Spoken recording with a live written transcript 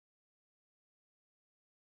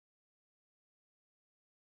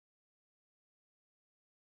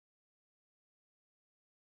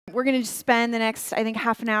We're going to spend the next, I think,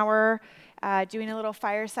 half an hour doing a little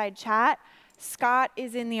fireside chat. Scott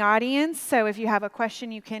is in the audience, so if you have a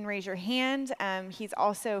question, you can raise your hand. He's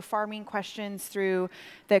also farming questions through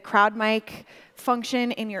the crowd mic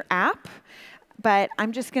function in your app. But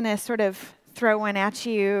I'm just going to sort of throw one at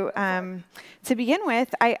you to begin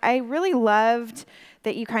with. I really loved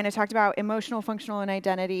that you kind of talked about emotional, functional, and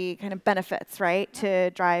identity kind of benefits, right, to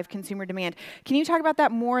drive consumer demand. Can you talk about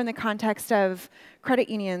that more in the context of credit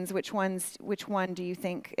unions? Which one do you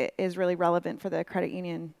think is really relevant for the credit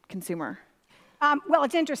union consumer? Well,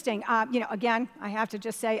 it's interesting. Again, I have to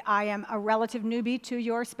just say I am a relative newbie to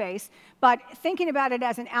your space. But thinking about it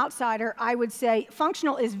as an outsider, I would say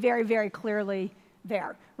functional is very, very clearly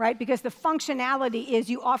there, right? Because the functionality is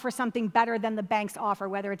you offer something better than the banks offer,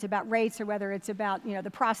 whether it's about rates or whether it's about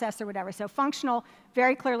the process or whatever. So functional,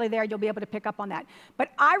 very clearly there. You'll be able to pick up on that. But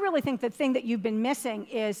I really think the thing that you've been missing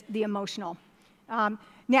is the emotional.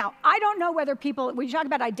 Now, I don't know whether people, when you talk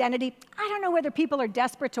about identity, I don't know whether people are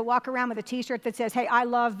desperate to walk around with a T-shirt that says, hey, I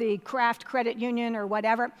love the Kraft Credit Union or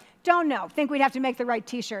whatever. Don't know. Think we'd have to make the right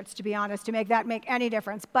T-shirts, to be honest, to make that make any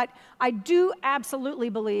difference. But I do absolutely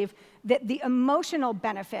believe that the emotional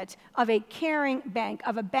benefit of a caring bank,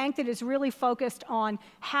 of a bank that is really focused on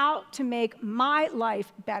how to make my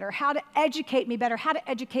life better, how to educate me better, how to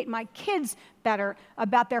educate my kids better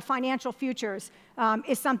about their financial futures,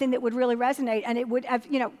 is something that would really resonate. And it would have,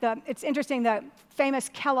 it's interesting, the famous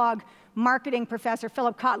Kellogg marketing professor,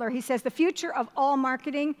 Philip Kotler, he says the future of all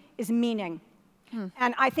marketing is meaning.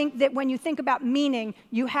 And I think that when you think about meaning,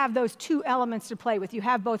 you have those two elements to play with. You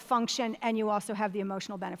have both function and you also have the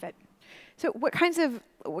emotional benefit. So what kind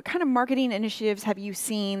of marketing initiatives have you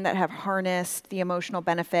seen that have harnessed the emotional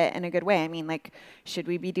benefit in a good way? I mean, like, should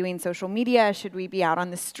we be doing social media? Should we be out on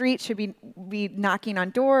the street? Should we be knocking on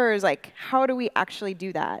doors? Like, how do we actually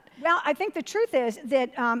do that? Well, I think the truth is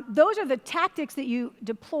that those are the tactics that you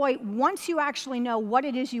deploy once you actually know what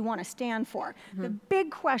it is you want to stand for. The big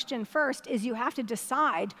question first is you have to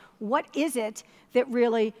decide what is it that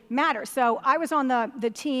really matters. So I was on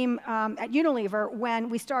the team at Unilever when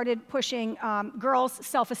we started pushing girls'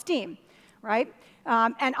 self-esteem, right?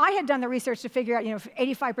 And I had done the research to figure out,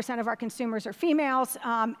 85% of our consumers are females,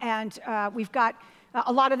 and we've got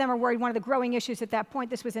a lot of them are worried. One of the growing issues at that point,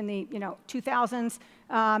 this was in the 2000s,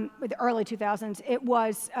 the early 2000s, it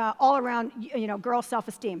was all around girls'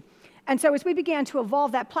 self-esteem. And so as we began to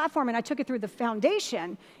evolve that platform, and I took it through the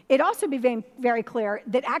foundation, it also became very clear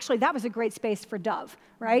that actually that was a great space for Dove,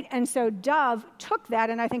 right? And so Dove took that,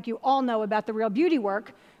 and I think you all know about the Real Beauty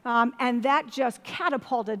work, and that just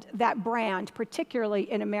catapulted that brand,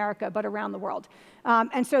 particularly in America, but around the world.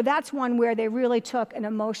 And so that's one where they really took an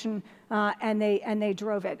emotion and they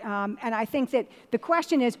drove it. And I think that the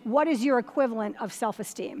question is, what is your equivalent of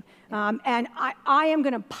self-esteem? And I am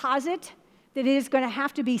going to posit that it is going to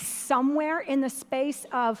have to be somewhere in the space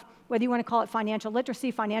of, whether you want to call it financial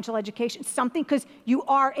literacy, financial education, something, because you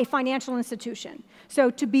are a financial institution. So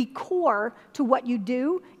to be core to what you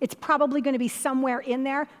do, it's probably going to be somewhere in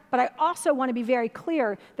there. But I also want to be very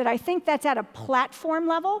clear that I think that's at a platform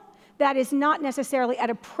level. That is not necessarily at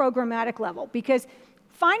a programmatic level, because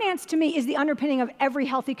finance, to me, is the underpinning of every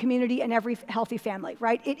healthy community and every healthy family,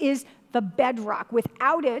 right? It is the bedrock.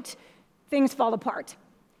 Without it, things fall apart.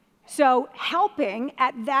 So helping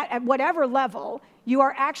at whatever level, you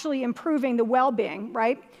are actually improving the well-being,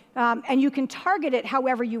 right? And you can target it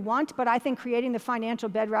however you want, but I think creating the financial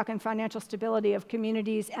bedrock and financial stability of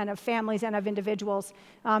communities and of families and of individuals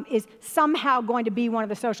is somehow going to be one of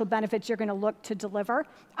the social benefits you're going to look to deliver.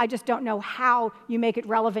 I just don't know how you make it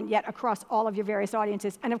relevant yet across all of your various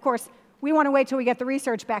audiences. And of course, we want to wait till we get the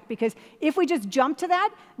research back, because if we just jump to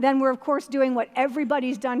that, then we're of course doing what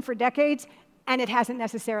everybody's done for decades, and it hasn't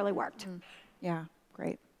necessarily worked. Yeah,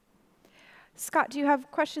 great. Scott, do you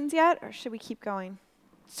have questions yet, or should we keep going?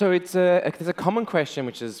 So there's a common question,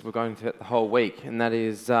 which is we're going to the whole week, and that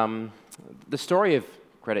is the story of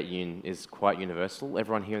credit union is quite universal.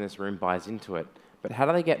 Everyone here in this room buys into it. But how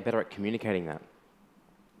do they get better at communicating that?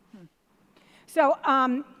 So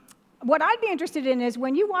what I'd be interested in is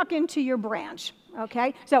when you walk into your branch,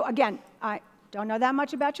 okay? So again, I don't know that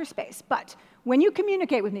much about your space, but when you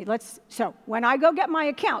communicate with me, so when I go get my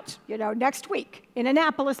account, next week in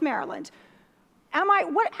Annapolis, Maryland, how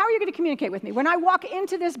are you going to communicate with me? When I walk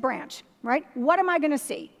into this branch, right, what am I going to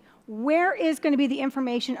see? Where is going to be the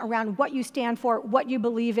information around what you stand for, what you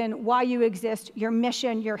believe in, why you exist, your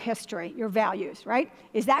mission, your history, your values, right?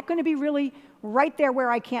 Is that going to be really right there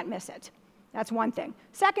where I can't miss it? That's one thing.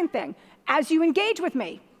 Second thing, as you engage with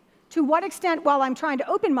me, To what extent, while I'm trying to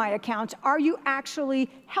open my account, are you actually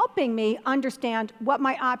helping me understand what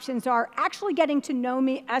my options are, actually getting to know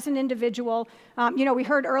me as an individual? You know, we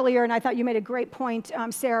heard earlier, and I thought you made a great point,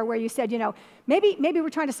 Sarah, where you said, you know, maybe we're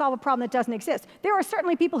trying to solve a problem that doesn't exist. There are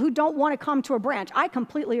certainly people who don't want to come to a branch. I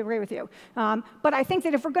completely agree with you. But I think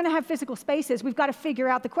that if we're going to have physical spaces, we've got to figure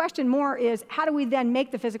out the question more is, how do we then make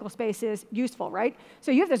the physical spaces useful, right?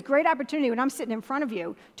 So you have this great opportunity when I'm sitting in front of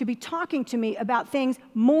you to be talking to me about things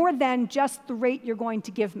more than just the rate you're going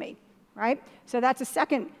to give me, right? So that's a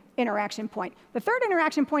second interaction point. The third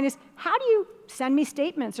interaction point is, how do you send me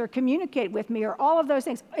statements or communicate with me or all of those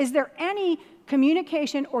things? Is there any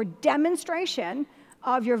communication or demonstration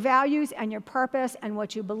of your values and your purpose and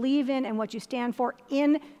what you believe in and what you stand for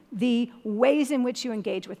in the ways in which you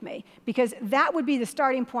engage with me? Because that would be the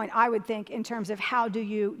starting point, I would think, in terms of how do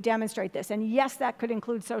you demonstrate this. And yes, that could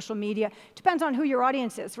include social media. Depends on who your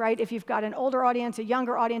audience is, right? If you've got an older audience, a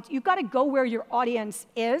younger audience, you've got to go where your audience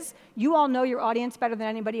is. You all know your audience better than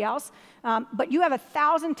anybody else. But you have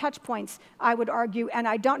 1,000 touch points, I would argue, and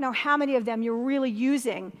I don't know how many of them you're really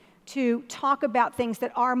using to talk about things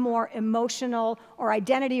that are more emotional or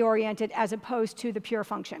identity-oriented as opposed to the pure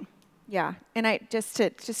function. Yeah, and I just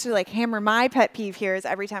to like hammer my pet peeve here is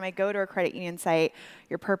every time I go to a credit union site,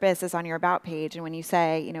 your purpose is on your about page, and when you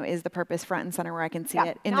say, you know, is the purpose front and center where I can see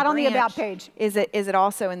it in not the on the branch, about page. Is it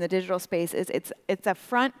also in the digital space? It's a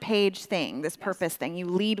front page thing, this purpose thing. You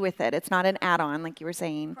lead with it. It's not an add-on like you were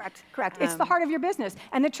saying. Correct, correct. It's the heart of your business,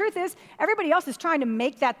 and the truth is, everybody else is trying to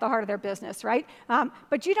make that the heart of their business, right?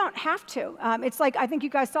 But you don't have to. It's like, I think you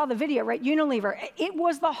guys saw the video, right? Unilever. It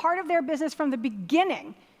was the heart of their business from the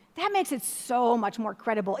beginning. That makes it so much more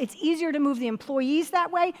credible. It's easier to move the employees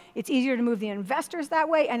that way, it's easier to move the investors that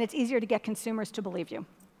way, and it's easier to get consumers to believe you.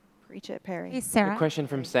 Preach it, Perry. Hey, Sarah. A question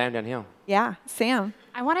from Sam down here. Yeah, Sam.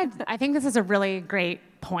 I think this is a really great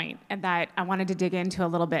point and that I wanted to dig into a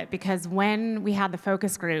little bit, because when we had the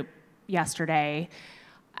focus group yesterday,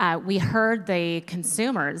 we heard the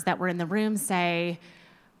consumers that were in the room say,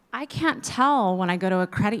 I can't tell when I go to a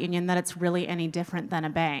credit union that it's really any different than a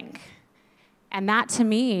bank. And that, to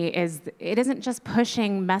me, it isn't just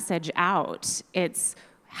pushing message out. It's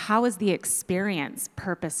how is the experience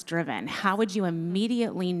purpose-driven? How would you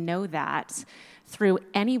immediately know that through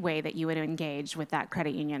any way that you would engage with that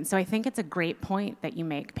credit union? So I think it's a great point that you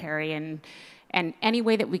make, Perry, and any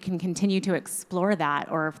way that we can continue to explore that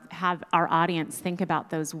or have our audience think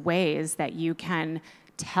about those ways that you can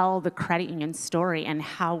tell the credit union story and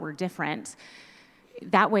how we're different.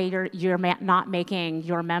 That way, you're not making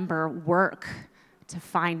your member work to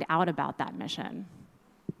find out about that mission.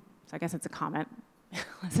 So I guess it's a comment,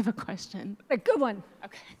 less of a question. A good one.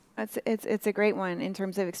 Okay. It's a great one in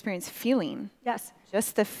terms of experience feeling. Yes.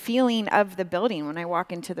 Just the feeling of the building when I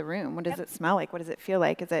walk into the room. What does it smell like? What does it feel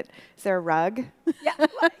like? Is there a rug? Yeah,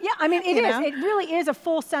 yeah. I mean, it is. know? It really is a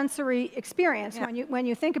full sensory experience when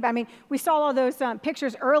you think about. I mean, we saw all those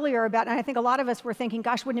pictures earlier about, and I think a lot of us were thinking,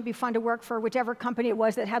 gosh, wouldn't it be fun to work for whichever company it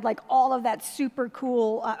was that had like all of that super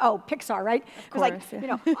cool? Pixar, right? It was like, you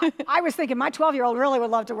know, I was thinking my 12-year-old really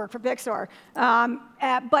would love to work for Pixar.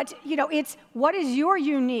 But you know, it's what is your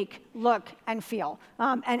unique look and feel,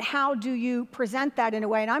 and how do you present that in a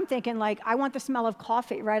way? And I'm thinking, like, I want the smell of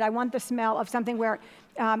coffee, right? I want the smell of something where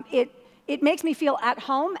it makes me feel at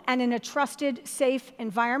home and in a trusted, safe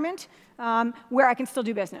environment where I can still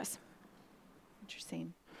do business.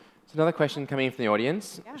 Interesting. So another question coming in from the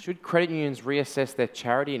audience. Yeah. Should credit unions reassess their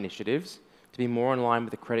charity initiatives to be more in line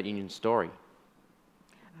with the credit union story?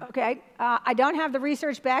 Okay, I don't have the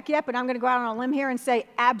research back yet, but I'm going to go out on a limb here and say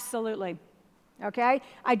absolutely. Okay,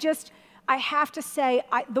 I have to say,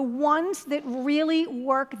 the ones that really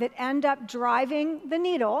work, that end up driving the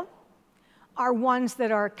needle, are ones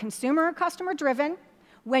that are consumer or customer driven.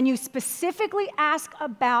 When you specifically ask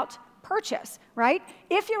about purchase, right?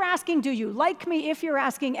 If you're asking, do you like me? If you're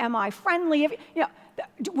asking, am I friendly? If, you know,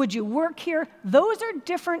 would you work here? Those are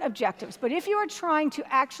different objectives. But if you are trying to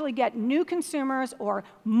actually get new consumers or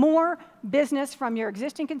more business from your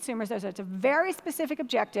existing consumers, it's a very specific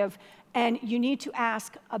objective, and you need to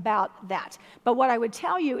ask about that. But what I would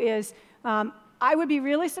tell you is, I would be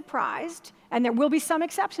really surprised, and there will be some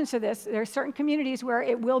exceptions to this. There are certain communities where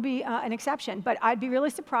it will be an exception, but I'd be really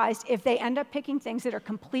surprised if they end up picking things that are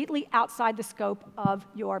completely outside the scope of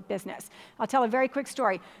your business. I'll tell a very quick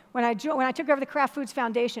story. When I took over the Kraft Foods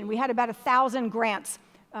Foundation, we had about 1,000 grants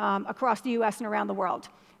across the US and around the world.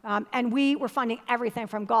 And we were funding everything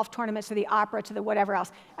from golf tournaments to the opera to the whatever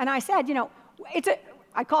else. And I said, you know,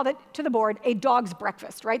 I called it, to the board, a dog's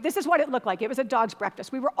breakfast, right? This is what it looked like. It was a dog's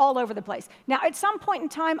breakfast. We were all over the place. Now, at some point in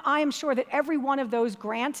time, I am sure that every one of those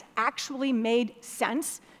grants actually made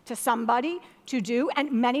sense to somebody to do,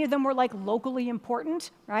 and many of them were like locally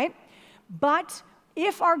important, right? But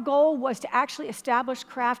if our goal was to actually establish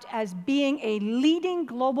Kraft as being a leading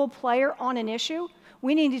global player on an issue,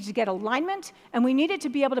 we needed to get alignment, and we needed to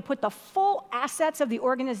be able to put the full assets of the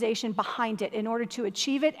organization behind it in order to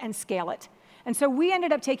achieve it and scale it. And so we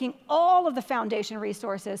ended up taking all of the foundation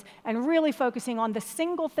resources and really focusing on the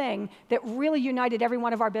single thing that really united every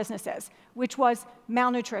one of our businesses, which was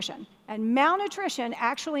malnutrition. And malnutrition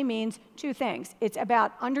actually means two things. It's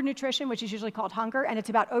about undernutrition, which is usually called hunger, and it's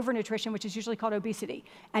about overnutrition, which is usually called obesity.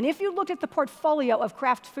 And if you looked at the portfolio of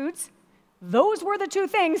Kraft Foods, those were the two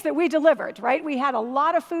things that we delivered, right? We had a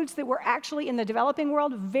lot of foods that were actually in the developing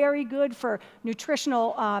world very good for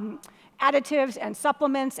nutritional additives and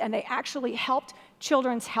supplements, and they actually helped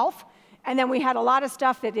children's health. And then we had a lot of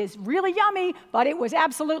stuff that is really yummy, but it was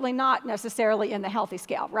absolutely not necessarily in the healthy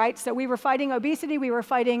scale, right? So we were fighting obesity, we were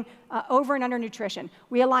fighting over and undernutrition.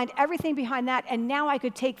 We aligned everything behind that, and now I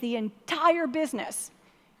could take the entire business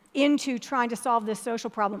into trying to solve this social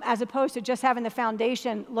problem, as opposed to just having the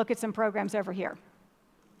foundation look at some programs over here.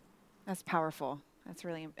 That's powerful. That's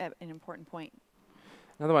really an important point.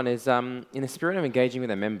 Another one is, in the spirit of engaging with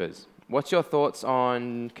their members, what's your thoughts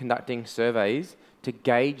on conducting surveys to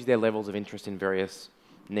gauge their levels of interest in various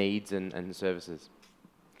needs and services?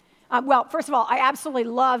 Well, first of all, I absolutely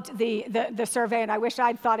loved the survey, and I wish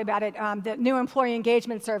I'd thought about it, the new employee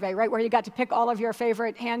engagement survey, right, where you got to pick all of your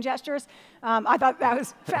favorite hand gestures. I thought that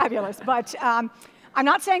was fabulous. But I'm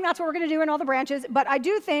not saying that's what we're going to do in all the branches, but I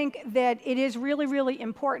do think that it is really, really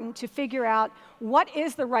important to figure out what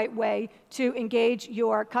is the right way to engage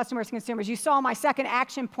your customers and consumers. You saw my second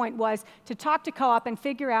action point was to talk to co-op and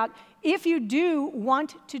figure out if you do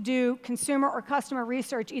want to do consumer or customer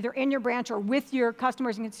research, either in your branch or with your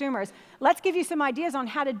customers and consumers, let's give you some ideas on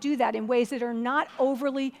how to do that in ways that are not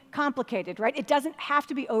overly complicated, right? It doesn't have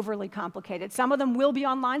to be overly complicated. Some of them will be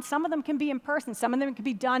online, some of them can be in person, some of them can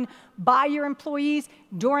be done by your employees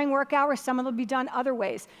during work hours, some of them will be done other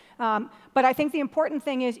ways. But I think the important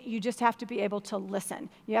thing is you just have to be able to listen.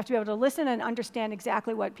 You have to be able to listen and understand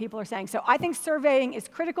exactly what people are saying. So I think surveying is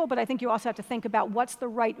critical, but I think you also have to think about what's the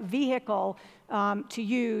right vehicle to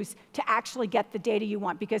use to actually get the data you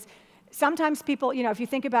want. Because sometimes people, if you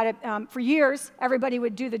think about it, for years, everybody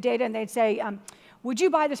would do the data and they'd say, would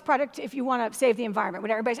you buy this product if you want to save the environment?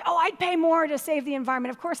 Would everybody say, oh, I'd pay more to save the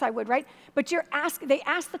environment? Of course I would, right? But they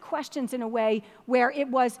asked the questions in a way where it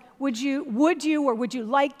was, would you or would you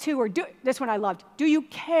like to, or do, this one I loved, do you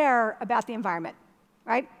care about the environment,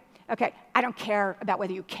 right? Okay, I don't care about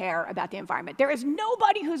whether you care about the environment. There is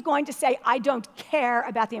nobody who's going to say, I don't care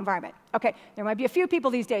about the environment. Okay, there might be a few people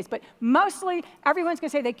these days, but mostly everyone's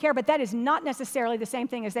going to say they care, but that is not necessarily the same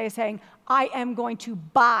thing as they saying, I am going to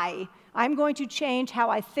buy. I'm going to change how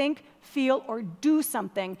I think, feel, or do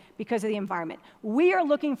something because of the environment. We are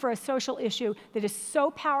looking for a social issue that is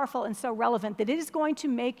so powerful and so relevant that it is going to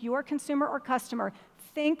make your consumer or customer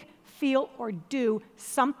think, feel, or do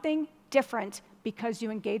something different because you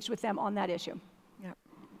engaged with them on that issue. Yep.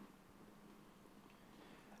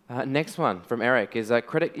 Next one from Eric is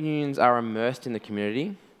credit unions are immersed in the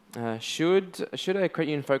community. Should a credit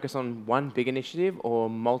union focus on one big initiative or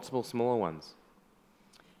multiple smaller ones?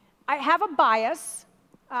 I have a bias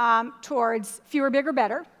towards fewer, bigger,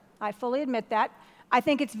 better. I fully admit that. I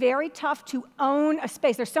think it's very tough to own a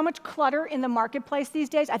space. There's so much clutter in the marketplace these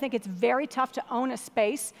days. I think it's very tough to own a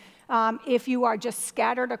space if you are just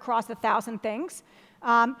scattered across 1,000 things.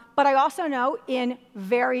 But I also know in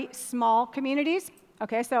very small communities,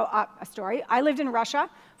 okay, so a story. I lived in Russia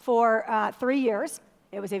for 3 years.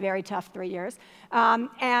 It was a very tough 3 years.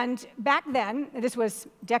 And back then, this was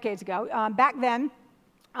decades ago, back then,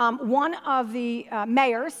 one of the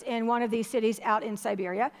mayors in one of these cities out in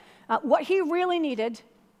Siberia, what he really needed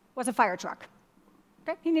was a fire truck.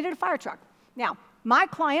 Okay? He needed a fire truck. Now, my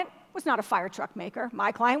client was not a fire truck maker.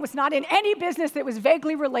 My client was not in any business that was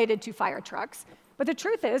vaguely related to fire trucks. But the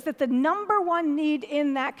truth is that the #1 need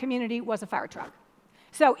in that community was a fire truck.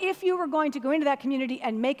 So if you were going to go into that community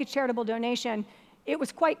and make a charitable donation, it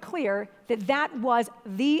was quite clear that that was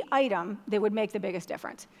the item that would make the biggest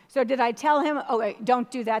difference. So did I tell him, oh, wait, don't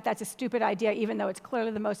do that, that's a stupid idea, even though it's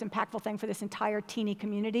clearly the most impactful thing for this entire teeny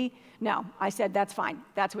community? No, I said, that's fine.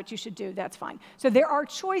 That's what you should do, that's fine. So there are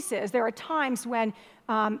choices, there are times when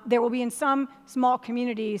there will be in some small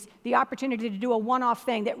communities the opportunity to do a one-off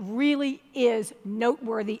thing that really is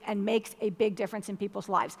noteworthy and makes a big difference in people's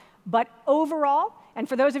lives. But overall, And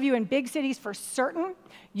for those of you in big cities, for certain,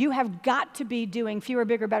 you have got to be doing fewer,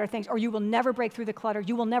 bigger, better things, or you will never break through the clutter.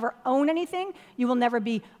 You will never own anything. You will never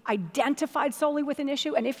be identified solely with an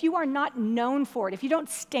issue. And if you are not known for it, if you don't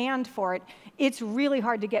stand for it, it's really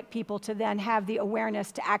hard to get people to then have the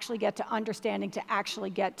awareness to actually get to understanding, to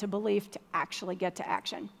actually get to belief, to actually get to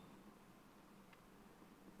action.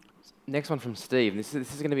 Next one from Steve. This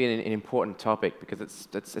is going to be an important topic because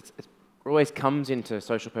it always comes into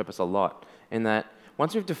social purpose a lot, in that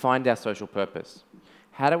once we've defined our social purpose,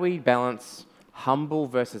 how do we balance humble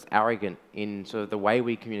versus arrogant in sort of the way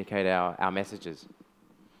we communicate our messages?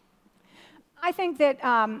 I think that,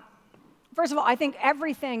 first of all, I think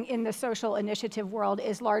everything in the social initiative world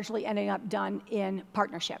is largely ending up done in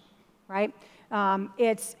partnership, right?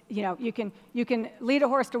 It's, you can lead a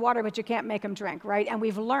horse to water, but you can't make him drink, right? And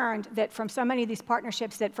we've learned that from so many of these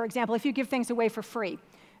partnerships that, for example, if you give things away for free,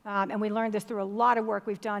 and we learned this through a lot of work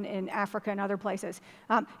we've done in Africa and other places,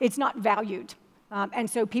 it's not valued. And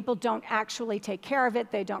so people don't actually take care of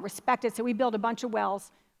it, they don't respect it. So we built a bunch of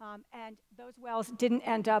wells, and those wells didn't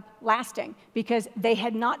end up lasting because they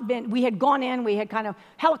had not been, we had gone in, we had kind of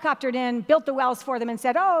helicoptered in, built the wells for them and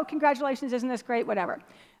said, oh, congratulations, isn't this great, whatever.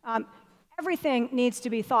 Everything needs to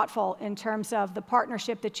be thoughtful in terms of the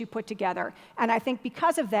partnership that you put together. And I think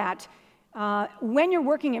because of that, when you're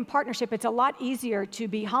working in partnership, it's a lot easier to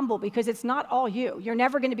be humble because it's not all you. You're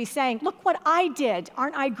never going to be saying, look what I did,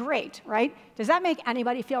 aren't I great, right? Does that make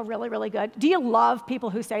anybody feel really, really good? Do you love people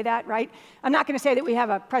who say that, right? I'm not going to say that we have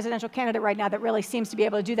a presidential candidate right now that really seems to be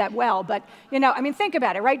able to do that well, but, I mean, think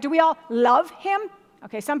about it, right? Do we all love him?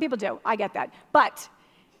 Okay, some people do, I get that. But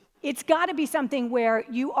it's got to be something where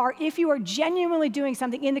if you are genuinely doing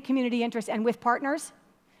something in the community interest and with partners,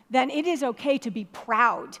 then it is okay to be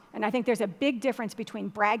proud. And I think there's a big difference between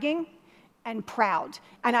bragging and proud.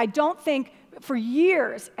 And I don't think for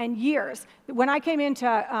years and years, when I came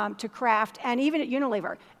into to Kraft and even at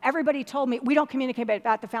Unilever, everybody told me, we don't communicate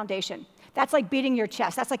about the foundation. That's like beating your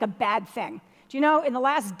chest. That's like a bad thing. Do you know, in the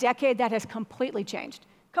last decade, that has completely changed.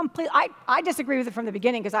 I disagree with it from the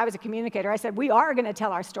beginning because I was a communicator. I said, we are going to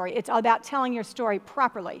tell our story. It's about telling your story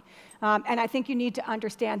properly. And I think you need to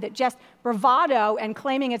understand that just bravado and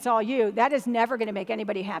claiming it's all you, that is never going to make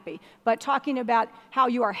anybody happy. But talking about how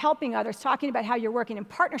you are helping others, talking about how you're working in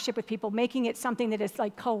partnership with people, making it something that is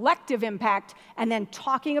like collective impact, and then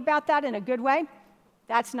talking about that in a good way,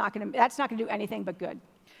 that's not going to do anything but good.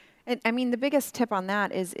 And, I mean, the biggest tip on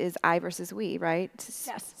that is I versus we, right?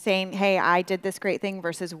 Yes. Saying, hey, I did this great thing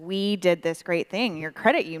versus we did this great thing. Your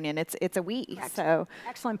credit union, it's a we. Correct. So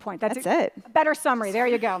excellent point. That's it. A better summary. There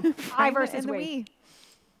you go. I versus we.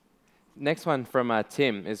 Next one from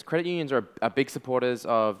Tim is credit unions are big supporters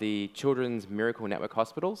of the Children's Miracle Network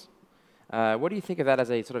hospitals. What do you think of that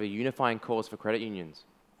as a sort of a unifying cause for credit unions?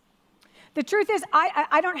 The truth is,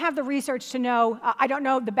 I don't have the research to know. I don't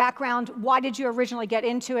know the background. Why did you originally get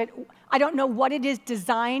into it? I don't know what it is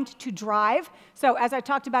designed to drive. So as I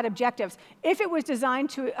talked about objectives, if it was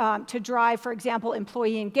designed to drive, for example,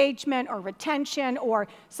 employee engagement or retention or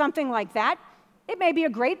something like that, it may be a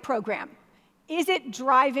great program. Is it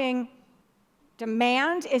driving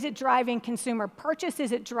demand? Is it driving consumer purchase?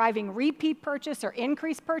 Is it driving repeat purchase or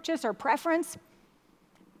increased purchase or preference?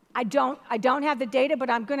 I don't have the data, but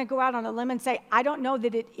I'm going to go out on a limb and say I don't know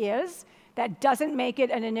that it is. That doesn't make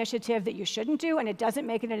it an initiative that you shouldn't do, and it doesn't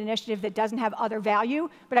make it an initiative that doesn't have other value.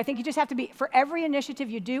 But I think you just have to be, for every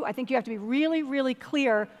initiative you do, I think you have to be really, really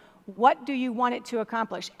clear what do you want it to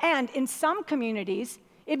accomplish. And in some communities,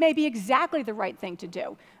 it may be exactly the right thing to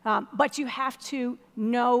do, but you have to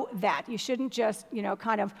know that. You shouldn't just,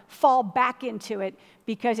 kind of fall back into it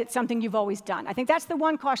because it's something you've always done. I think that's the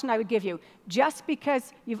one caution I would give you. Just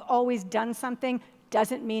because you've always done something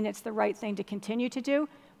doesn't mean it's the right thing to continue to do,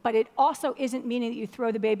 but it also isn't meaning that you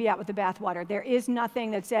throw the baby out with the bathwater. There is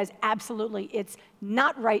nothing that says absolutely it's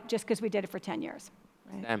not right just because we did it for 10 years.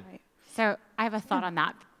 Right. So I have a thought on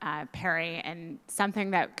that, Perry, and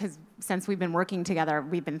something that, because since we've been working together,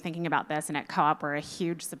 we've been thinking about this, and at Co-op, we're a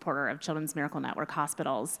huge supporter of Children's Miracle Network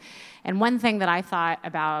hospitals. And one thing that I thought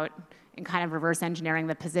about in kind of reverse engineering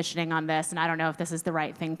the positioning on this, and I don't know if this is the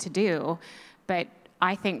right thing to do, but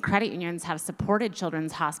I think credit unions have supported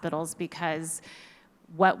children's hospitals because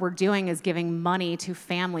what we're doing is giving money to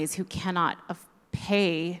families who cannot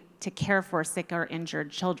pay to care for sick or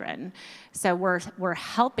injured children. So we're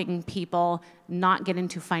helping people not get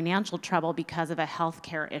into financial trouble because of a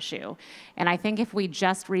healthcare issue. And I think if we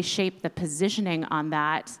just reshape the positioning on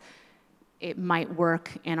that, it might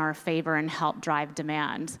work in our favor and help drive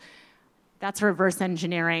demand. That's reverse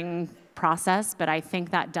engineering process, but I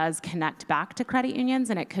think that does connect back to credit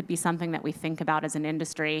unions, and it could be something that we think about as an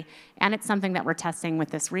industry, and it's something that we're testing with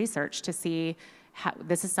this research to see how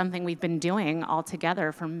this is something we've been doing all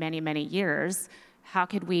together for many, many years. How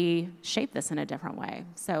could we shape this in a different way?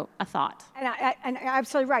 So a thought. And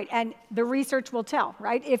absolutely right. And the research will tell,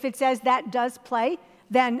 right? If it says that does play,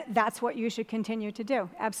 then that's what you should continue to do.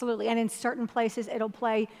 Absolutely. And in certain places, it'll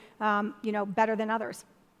play, better than others.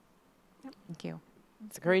 Yep. Thank you.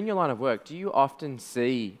 So, Carrie, in your line of work, do you often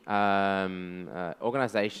see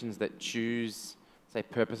organizations that choose, say,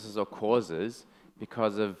 purposes or causes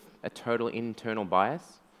because of a total internal bias?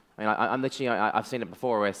 I mean, I've seen it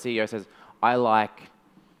before where a CEO says, I like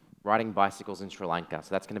riding bicycles in Sri Lanka, so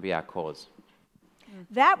that's going to be our cause.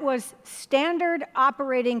 That was standard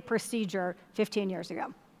operating procedure 15 years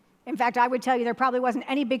ago. In fact, I would tell you there probably wasn't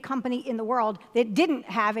any big company in the world that didn't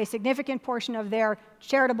have a significant portion of their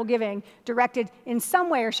charitable giving directed in some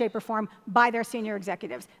way or shape or form by their senior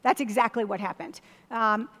executives. That's exactly what happened.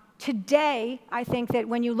 Today, I think that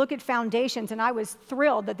when you look at foundations, and I was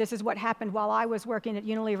thrilled that this is what happened while I was working at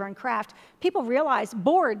Unilever and Kraft, people realized,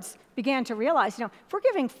 boards began to realize, if we're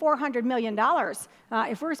giving $400 million,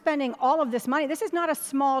 if we're spending all of this money, this is not a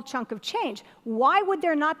small chunk of change. Why would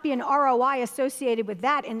there not be an ROI associated with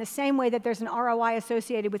that in the same way that there's an ROI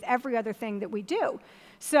associated with every other thing that we do?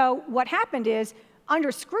 So what happened is,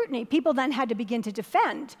 under scrutiny, people then had to begin to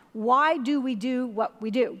defend, why do we do what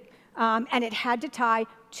we do? And it had to tie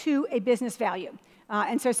to a business value.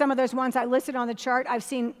 And so some of those ones I listed on the chart, I've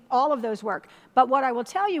seen all of those work. But what I will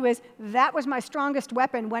tell you is that was my strongest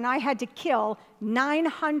weapon when I had to kill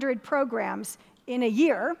 900 programs in a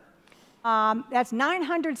year. That's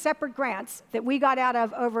 900 separate grants that we got out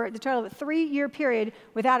of over the total of a 3-year period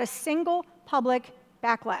without a single public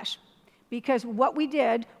backlash. Because what we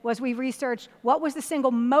did was we researched what was the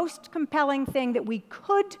single most compelling thing that we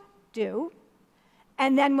could do.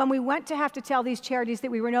 And then when we went to have to tell these charities that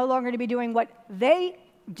we were no longer going to be doing what they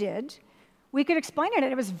did, we could explain it,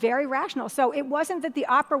 and it was very rational. So it wasn't that the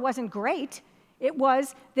opera wasn't great. It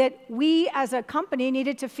was that we, as a company,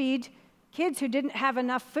 needed to feed kids who didn't have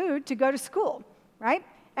enough food to go to school, right?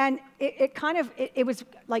 And it was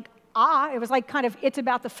like, it was like kind of, it's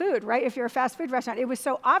about the food, right? If you're a fast food restaurant. It was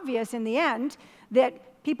so obvious in the end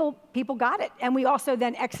that people got it. And we also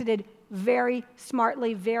then exited very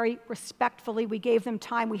smartly, very respectfully. We gave them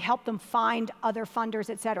time. We helped them find other funders,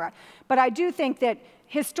 et cetera. But I do think that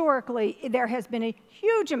historically, there has been a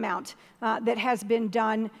huge amount that has been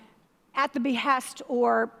done at the behest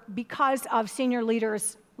or because of senior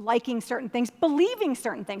leaders liking certain things, believing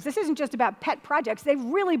certain things. This isn't just about pet projects. They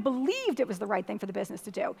really believed it was the right thing for the business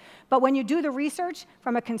to do. But when you do the research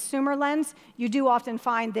from a consumer lens, you do often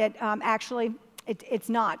find that actually it's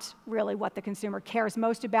not really what the consumer cares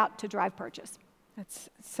most about to drive purchase. That's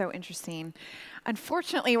so interesting.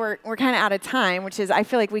 Unfortunately, we're kind of out of time, which is, I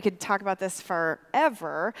feel like we could talk about this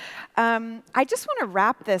forever. I just want to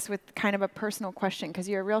wrap this with kind of a personal question, because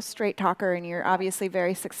you're a real straight talker and you're obviously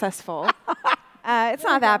very successful. It's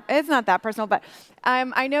not that personal, but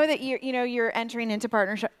I know that you're entering into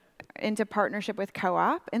partnership with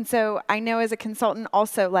Co-op, and so I know as a consultant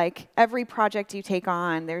also, like, every project you take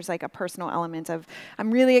on, there's like a personal element of, I'm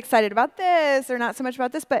really excited about this or not so much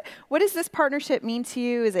about this, but what does this partnership mean to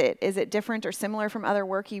you? Is it different or similar from other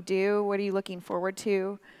work you do? What are you looking forward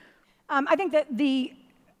to? I think that the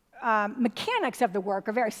mechanics of the work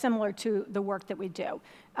are very similar to the work that we do.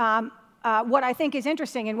 What I think is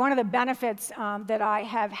interesting, and one of the benefits that I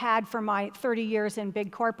have had for my 30 years in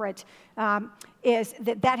big corporate is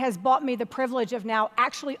that has bought me the privilege of now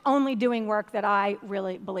actually only doing work that I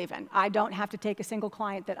really believe in. I don't have to take a single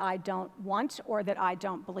client that I don't want or that I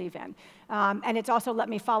don't believe in. And it's also let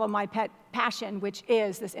me follow my pet passion, which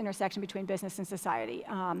is this intersection between business and society.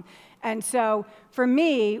 And so for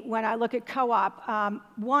me, when I look at Co-op,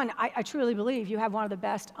 one, I truly believe you have one of the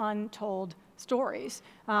best untold stories.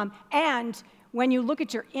 And when you look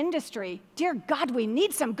at your industry, dear God, we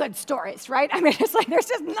need some good stories, right? I mean, it's like there's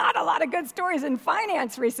just not a lot of good stories in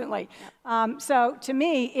finance recently. So to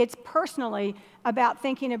me, it's personally about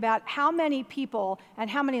thinking about how many people and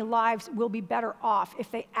how many lives will be better off if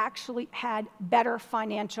they actually had better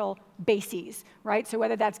financial bases, right? So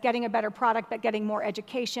whether that's getting a better product, but getting more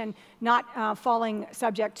education, not falling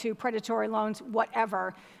subject to predatory loans,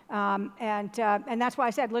 whatever. And that's why I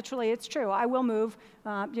said, literally, it's true. I will move,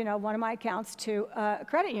 one of my accounts to a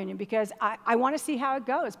credit union because I want to see how it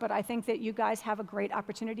goes. But I think that you guys have a great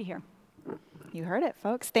opportunity here. You heard it,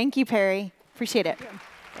 folks. Thank you, Perry. Appreciate it. Thank you.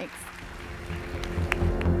 Thanks.